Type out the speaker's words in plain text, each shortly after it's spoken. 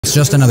It's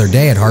just another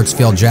day at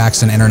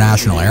Hartsfield-Jackson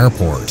International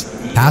Airport.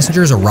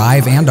 Passengers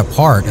arrive and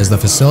depart as the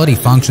facility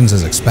functions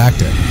as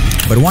expected.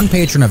 But one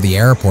patron of the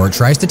airport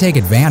tries to take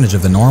advantage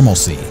of the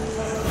normalcy.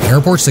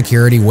 Airport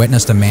security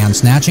witnessed a man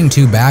snatching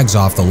 2 bags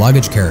off the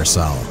luggage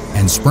carousel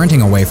and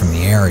sprinting away from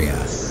the area.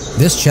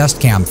 This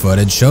chest cam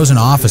footage shows an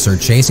officer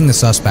chasing the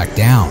suspect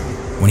down.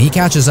 When he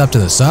catches up to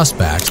the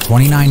suspect,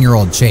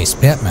 29-year-old Chase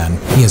Pittman,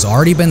 he has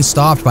already been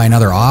stopped by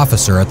another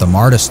officer at the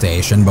MARTA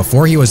station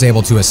before he was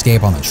able to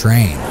escape on the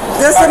train.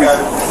 Listen,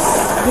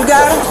 you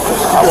got him?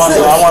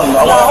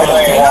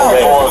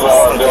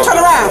 Turn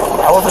around.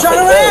 Turn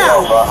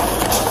around.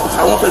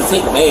 I want to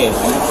take the man.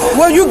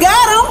 Well, you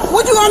got him.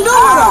 What you gonna do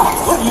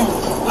with him?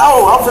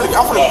 No, I'm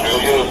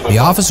finna. The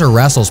officer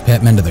wrestles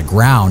Pittman to the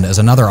ground as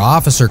another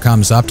officer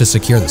comes up to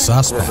secure the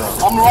suspect.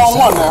 I'm the wrong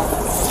one now.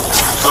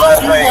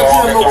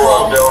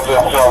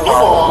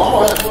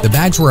 The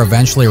bags were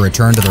eventually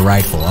returned to the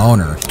rightful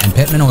owner, and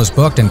Pittman was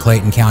booked in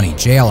Clayton County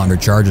Jail under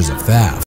charges of theft.